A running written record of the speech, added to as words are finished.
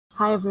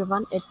Hi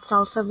everyone, it's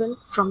Salsabil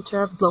from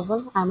Therap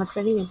Global. I'm a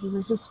training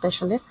implementation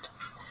specialist.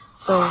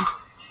 So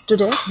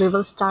today we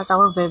will start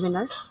our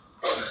webinar.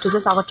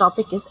 Today's our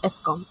topic is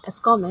SComm.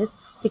 SComm is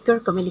secure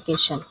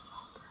communication.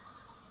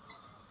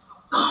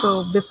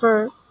 So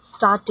before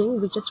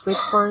starting, we just wait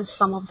for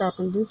some of the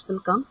attendants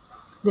will come.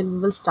 Then we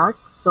will start.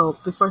 So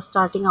before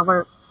starting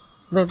our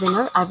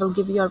webinar, I will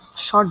give you a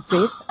short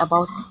brief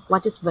about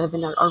what is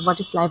webinar or what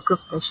is live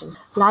group session.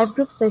 Live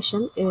group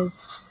session is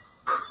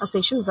a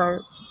session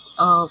where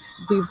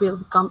we will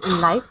come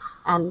in live,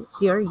 and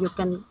here you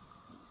can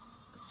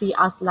see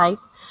us live.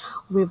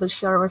 We will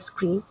share our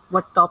screen,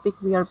 what topic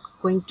we are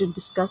going to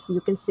discuss. You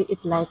can see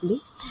it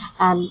lively,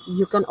 and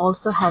you can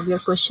also have your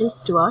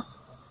questions to us.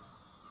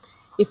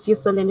 If you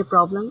feel any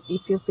problem,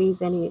 if you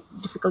face any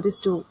difficulties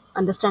to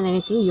understand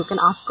anything, you can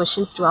ask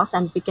questions to us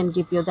and we can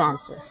give you the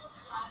answer.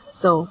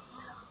 So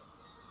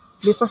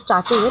before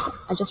starting it,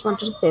 I just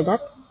wanted to say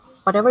that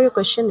whatever your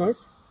question is,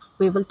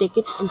 we will take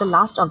it in the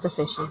last of the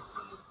session.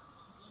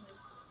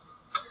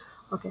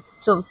 Okay,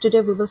 so today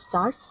we will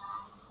start.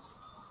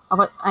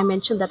 I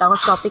mentioned that our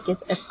topic is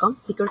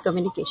SComm, secure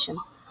communication.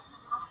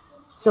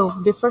 So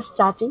before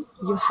starting,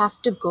 you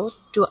have to go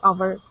to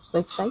our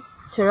website,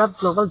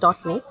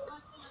 therapglobal.net.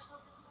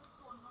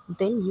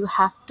 Then you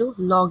have to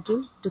log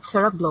in to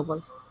Therap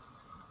Global.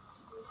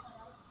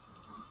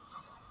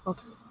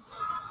 Okay.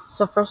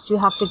 So first you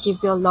have to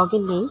give your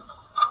login name.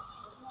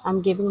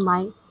 I'm giving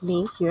my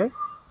name here.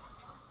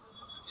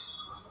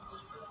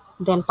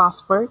 Then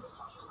password.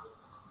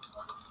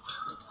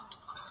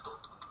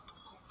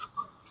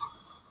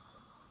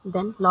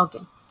 Then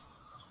login.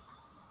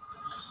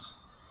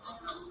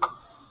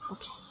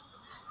 Okay.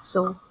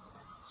 So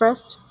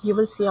first you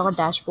will see our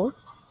dashboard.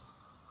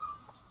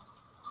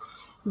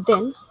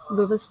 Then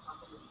you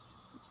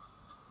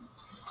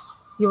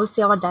will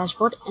see our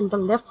dashboard. In the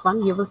left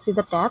one, you will see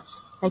the tabs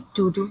like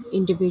to do,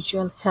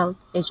 individual, health,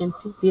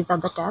 agency. These are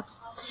the tabs.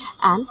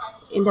 And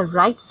in the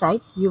right side,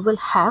 you will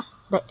have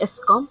the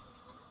SComm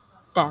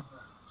tab.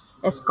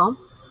 SComm.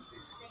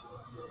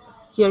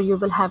 Here you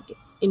will have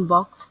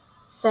inbox,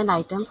 send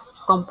items,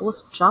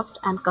 compose, draft,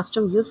 and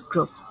custom use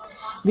group.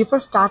 Before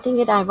starting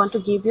it, I want to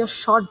give you a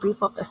short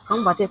brief of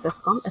SComm. What is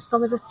SComm?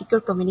 SComm is a secure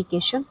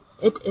communication.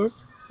 It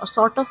is a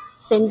sort of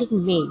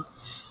sending mail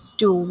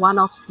to one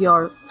of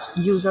your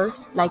users,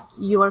 like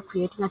you are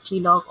creating a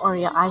T-log or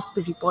your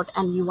ISP report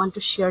and you want to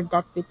share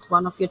that with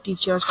one of your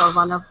teachers or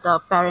one of the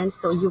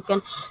parents, so you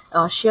can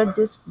share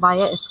this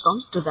via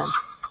SComm to them.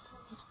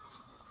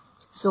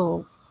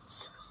 So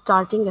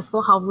starting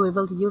SComm, how we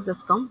will use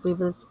SComm, we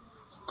will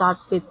start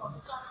with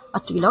a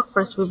T-log.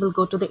 First we will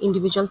go to the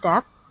individual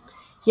tab.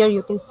 Here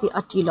you can see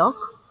a T-log.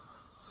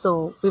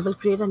 So we will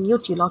create a new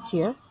T-log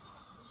here.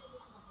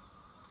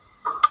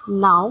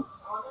 Now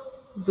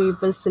we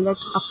will select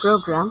a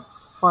program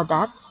for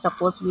that.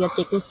 Suppose we are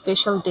taking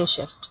special day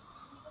shift.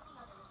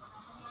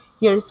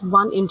 Here is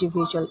one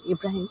individual,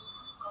 Ibrahim.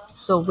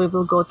 So we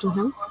will go to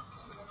him.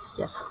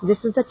 Yes,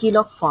 this is the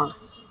T-log form.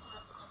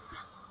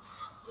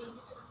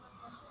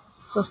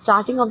 So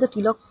starting of the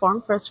T-log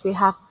form, first we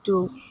have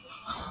to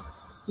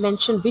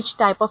mention which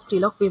type of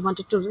T-log we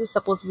wanted to do.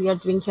 Suppose we are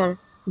doing here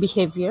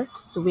behavior.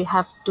 So we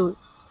have to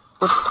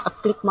put a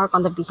click mark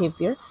on the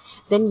behavior.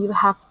 Then you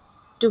have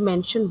to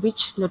mention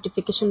which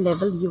notification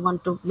level you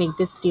want to make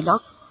this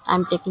T-log.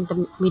 I'm taking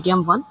the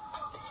medium one.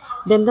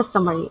 Then the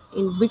summary,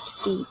 in which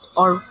state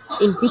or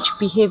in which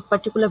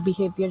particular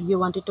behavior you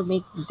wanted to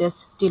make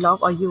this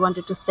T-log or you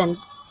wanted to send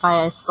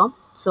via SComm.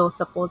 So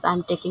suppose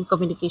I'm taking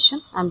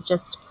communication.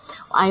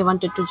 I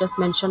wanted to just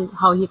mention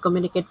how he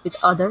communicate with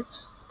other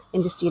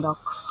in this T-log.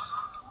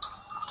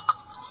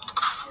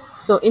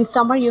 So in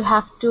summary, you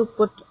have to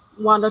put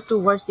one or two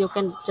words. You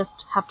can just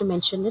have to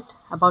mention it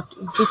about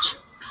which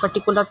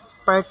particular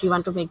part you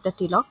want to make the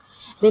T-log.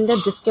 Then the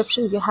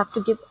description, you have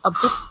to give a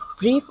bit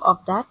brief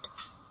of that,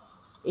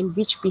 in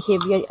which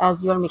behavior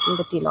as you are making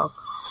the T-log.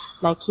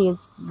 Like he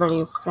is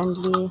very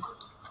friendly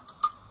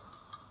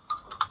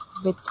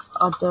with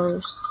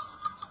others.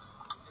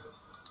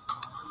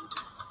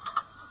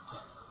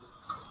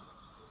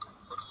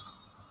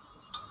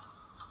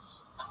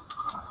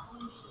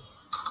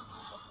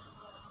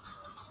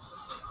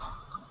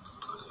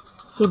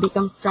 He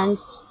becomes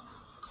friends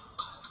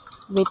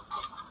with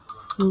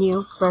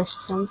new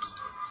persons.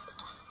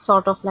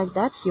 Sort of like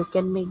that. You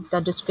can make the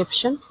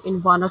description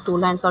in 1 or 2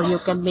 lines, or you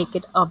can make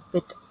it a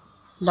bit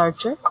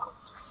larger.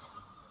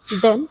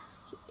 Then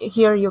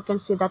here you can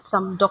see that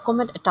some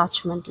document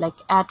attachment like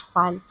add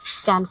file,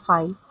 scan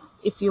file.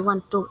 If you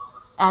want to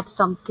add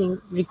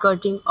something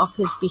regarding of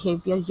his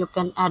behavior, you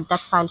can add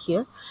that file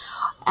here.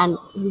 And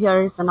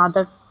here is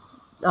another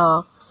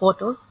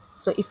photos.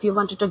 So if you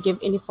wanted to give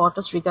any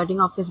photos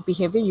regarding of his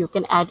behavior, you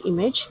can add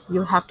image.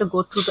 You have to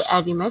go through the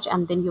add image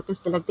and then you can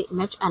select the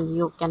image and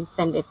you can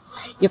send it.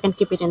 You can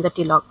keep it in the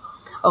T-log.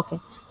 Okay,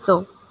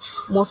 so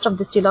most of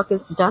this T-log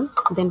is done.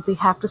 Then we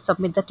have to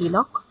submit the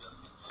T-log.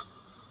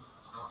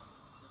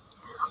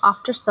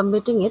 After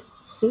submitting it,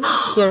 see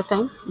here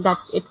time that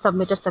it's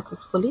submitted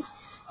successfully.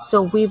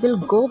 So we will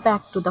go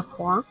back to the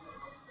form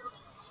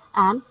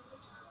and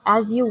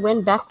As you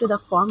went back to the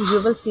form,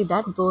 you will see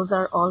that those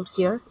are all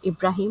here.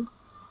 Ibrahim,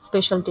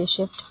 specialty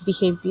shift,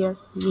 behavior,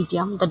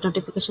 medium, the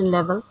notification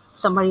level,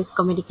 summary is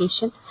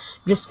communication,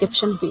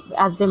 description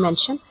as we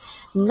mentioned.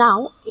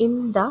 Now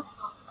in the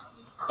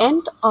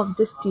end of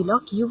this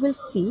TLOC, you will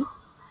see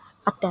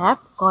a tab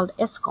called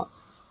SComm.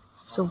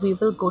 So we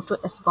will go to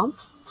SComm.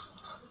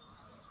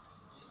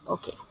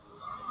 Okay.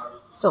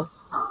 So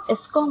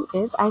SComm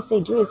is, I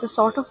said you, is a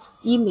sort of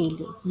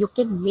emailing. You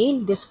can mail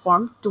this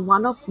form to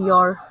one of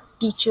your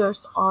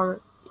teachers or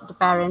the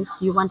parents.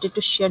 You wanted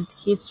to share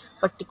his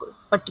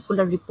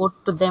particular report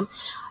to them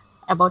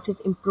about his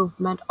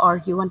improvement,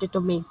 or you wanted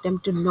to make them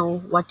to know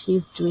what he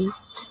is doing.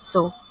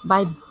 So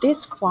by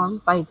this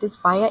form, via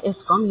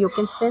SComm, you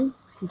can send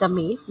the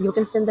mail, you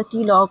can send the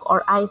TLOG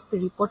or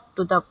ISP report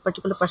to the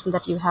particular person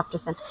that you have to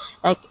send.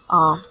 Like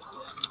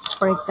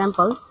for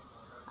example,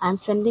 I'm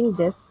sending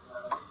this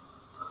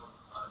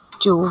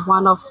to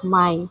one of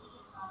my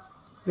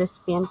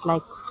recipients,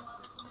 like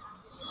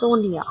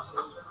Sonia,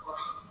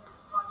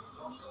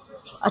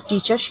 a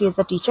teacher. She is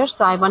a teacher,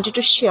 so I wanted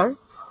to share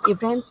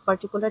Ibrahim's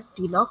particular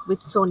TLOG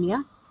with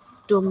Sonia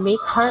to make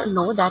her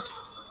know that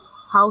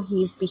how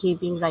he is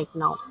behaving right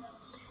now.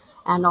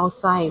 And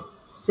also I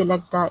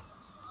select the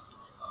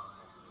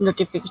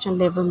notification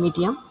level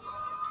medium,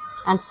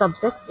 and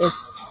subject is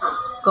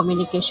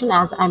communication,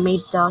 as I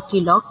made the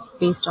TLOG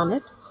based on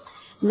it.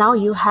 Now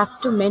you have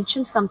to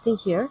mention something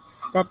here,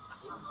 that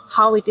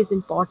how it is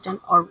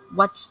important or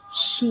what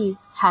she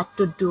had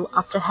to do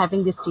after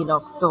having this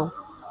TLOG. So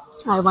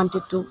I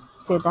wanted to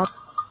say that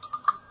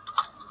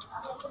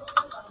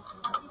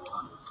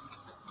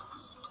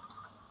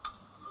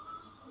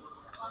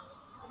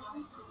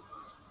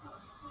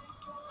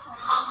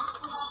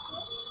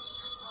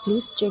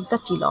please check the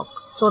TLOG,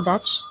 so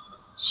that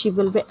she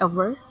will be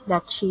aware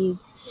that she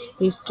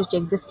needs to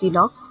check this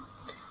TLOG.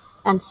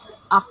 And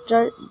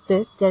after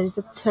this, there is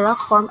a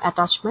Therap form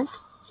attachment.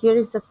 Here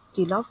is the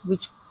TLOG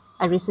which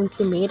I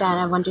recently made and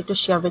I wanted to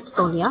share with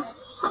Sonia.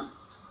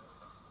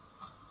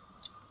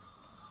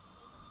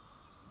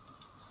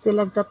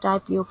 Select the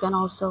type. You can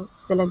also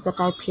select the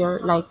type here,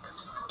 like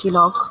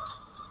TLOG.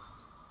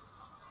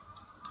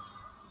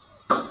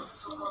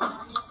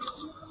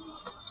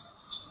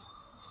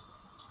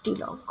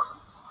 TLOG.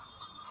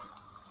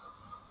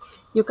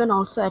 You can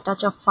also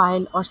attach a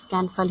file or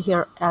scan file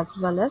here as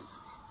well as,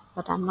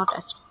 but I'm not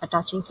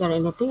attaching here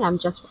anything. I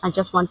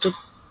just wanted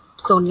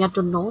Sonia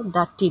to know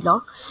that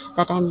TLOG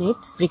that I made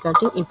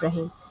regarding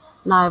Ibrahim.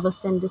 Now I will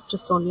send this to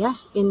Sonia.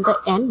 In the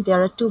end,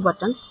 there are two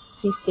buttons.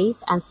 See, save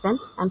and send.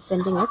 I'm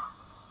sending it.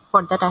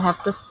 For that, I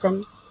have to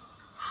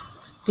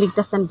click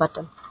the send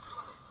button.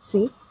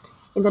 See,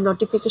 in the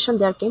notification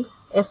there came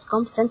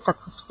SComm sent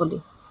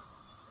successfully.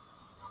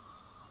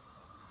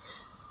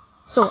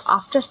 So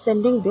after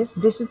sending this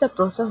is the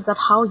process, that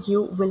how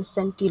you will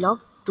send TLOG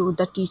to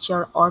the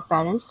teacher or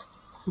parents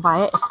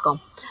via SComm.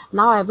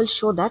 Now I will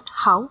show that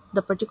how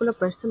the particular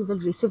person will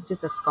receive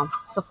this SComm.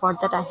 So for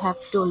that I have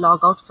to log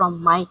out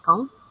from my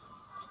account,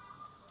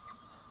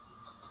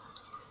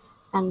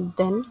 and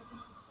then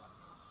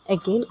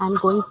again I'm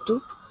going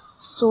to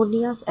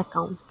Sonia's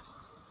account.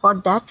 For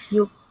that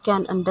you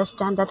can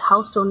understand that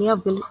how Sonia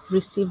will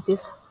receive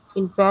this,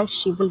 in where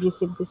she will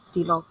receive this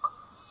TLOG.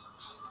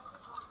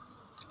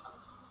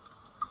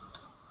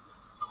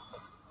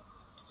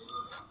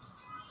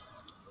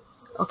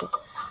 Okay,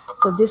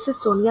 so this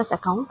is Sonia's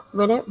account.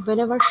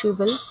 Whenever she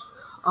will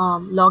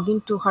log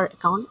into her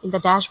account, in the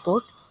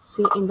dashboard,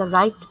 see in the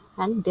right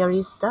hand there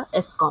is the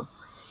SComm.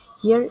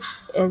 Here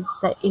is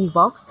the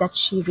inbox, that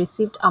she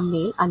received a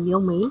new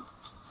mail.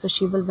 So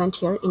she will went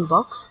here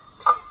inbox,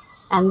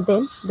 and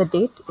then the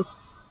date is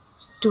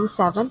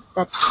 2/7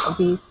 that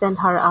we send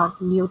her a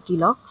new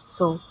TLOG.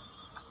 So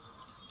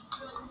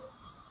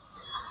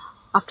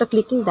after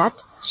clicking that,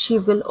 she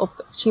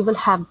will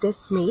have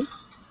this mail.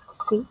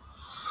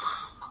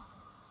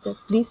 See,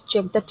 please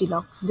check the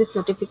TLOG, this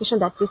notification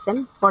that we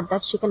send. For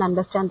that she can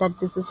understand that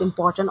this is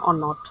important or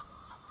not.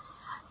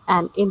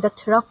 And in the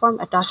Therap form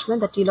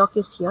attachment, the TLOG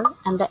is here,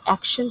 and the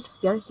action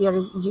here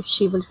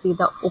she will see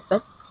the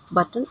open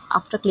button.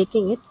 After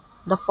clicking it,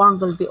 the form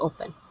will be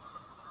open.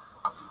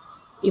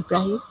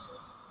 Ibrahim,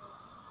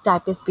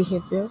 type is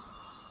behavior,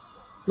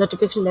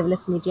 notification level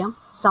is medium,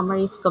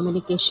 summary is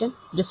communication,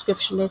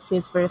 description is he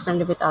is very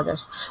friendly with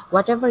others.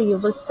 Whatever you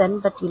will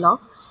send the TLOG,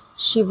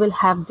 she will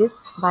have this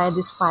via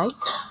this file.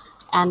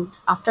 And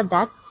after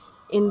that,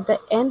 in the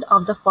end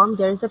of the form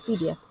there is a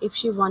PDF. If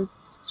she wants,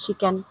 she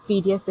can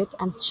PDF it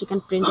and she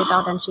can print it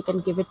out and she can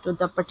give it to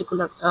the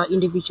particular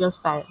individual's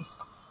parents.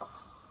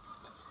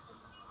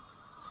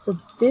 So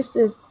this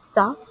is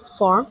the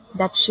form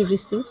that she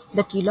received,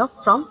 the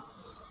TLOG from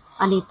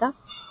Anita.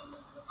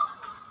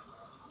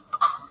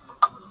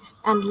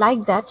 And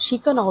like that, she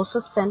can also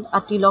send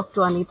a TLOG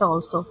to Anita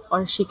also,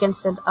 or she can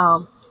send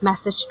a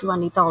message to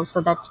Anita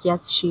also that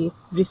yes, she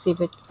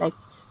received it, like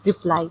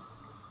reply.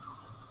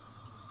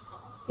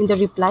 In the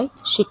reply,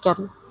 she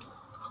can,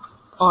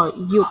 or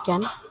you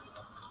can,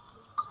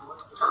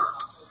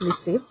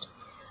 received.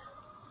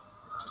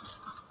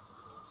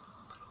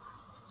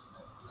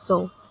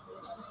 So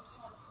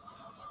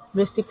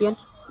recipient,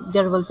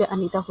 there will be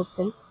Anita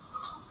Hussain.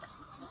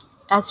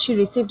 As she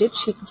received it,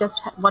 she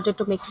just wanted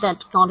to make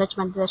that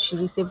acknowledgement that she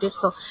received it.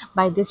 So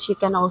by this, she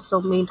can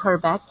also mail her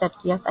back that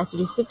yes, I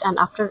received. And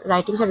after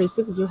writing her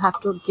receipt, you have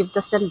to give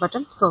the send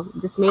button. So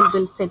this mail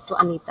will send to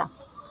Anita.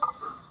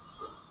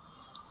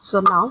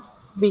 So now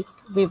we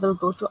will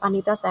go to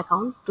Anita's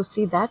account to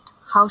see that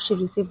how she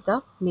received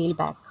the mail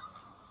back.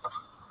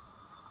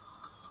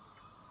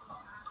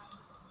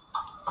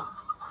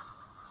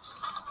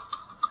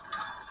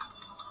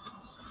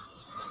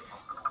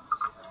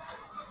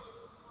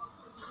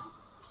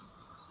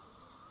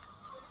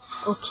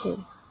 Okay,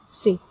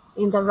 see,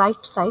 in the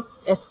right side,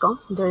 SComm,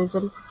 there is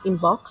an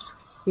inbox.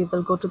 We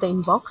will go to the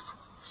inbox.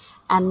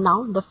 And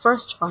now the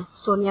first one,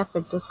 Sonia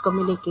Firdaus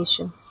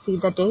communication. See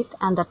the date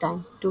and the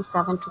time,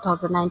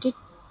 2/7/2019.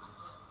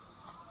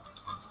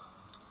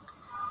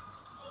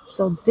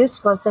 So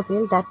this was the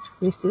mail that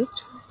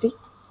received, see,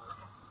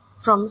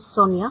 from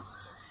Sonia.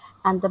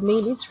 And the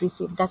mail is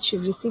received, that she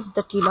received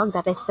the T-log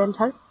that I sent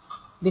her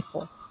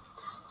before.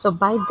 So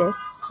by this,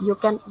 you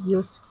can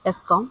use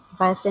SComm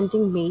by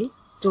sending mail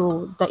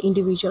to the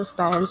individual's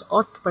parents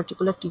or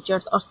particular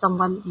teachers or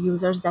someone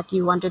users that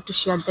you wanted to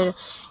share their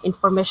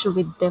information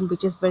with them,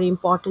 which is very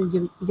important.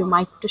 You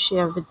might to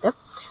share with them.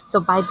 So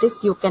by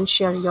this, you can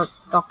share your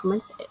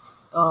documents,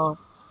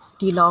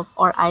 T-log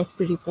or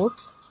ISP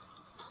reports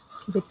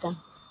with them.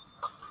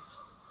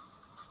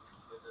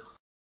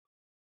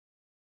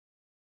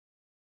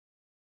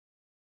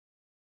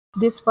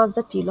 This was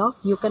the T-log.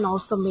 You can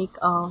also make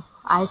a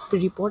ISP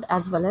report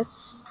as well as,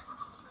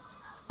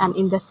 and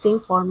in the same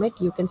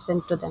format you can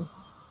send to them.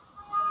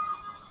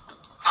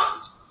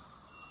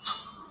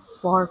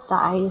 For the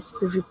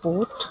ISP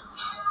report,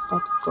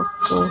 let's go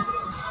to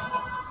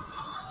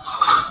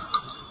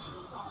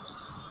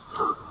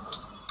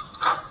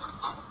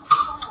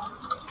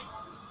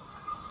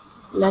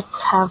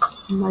let's have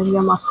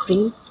Mariam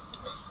Afrin.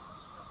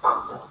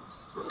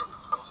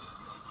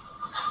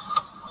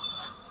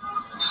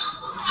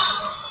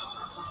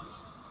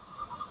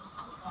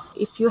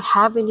 If you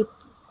have any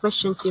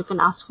questions, you can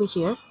ask me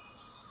here.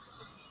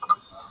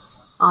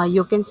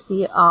 You can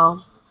see a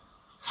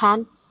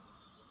hand.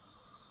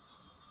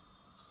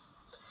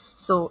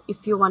 So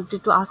if you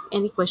wanted to ask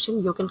any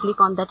question, you can click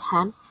on that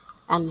hand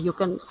and you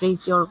can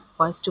raise your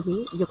voice to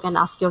me. You can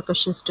ask your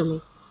questions to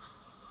me.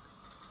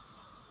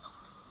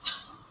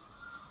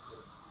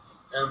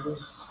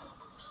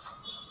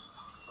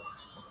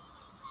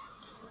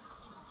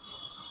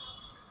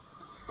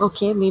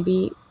 Okay,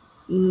 maybe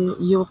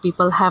you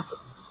people have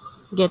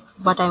get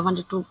what I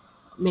wanted to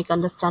make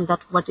understand,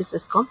 that what is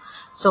SComm.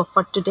 So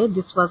for today,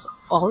 this was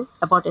all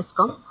about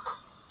SComm.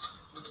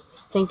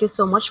 Thank you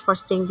so much for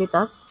staying with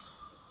us.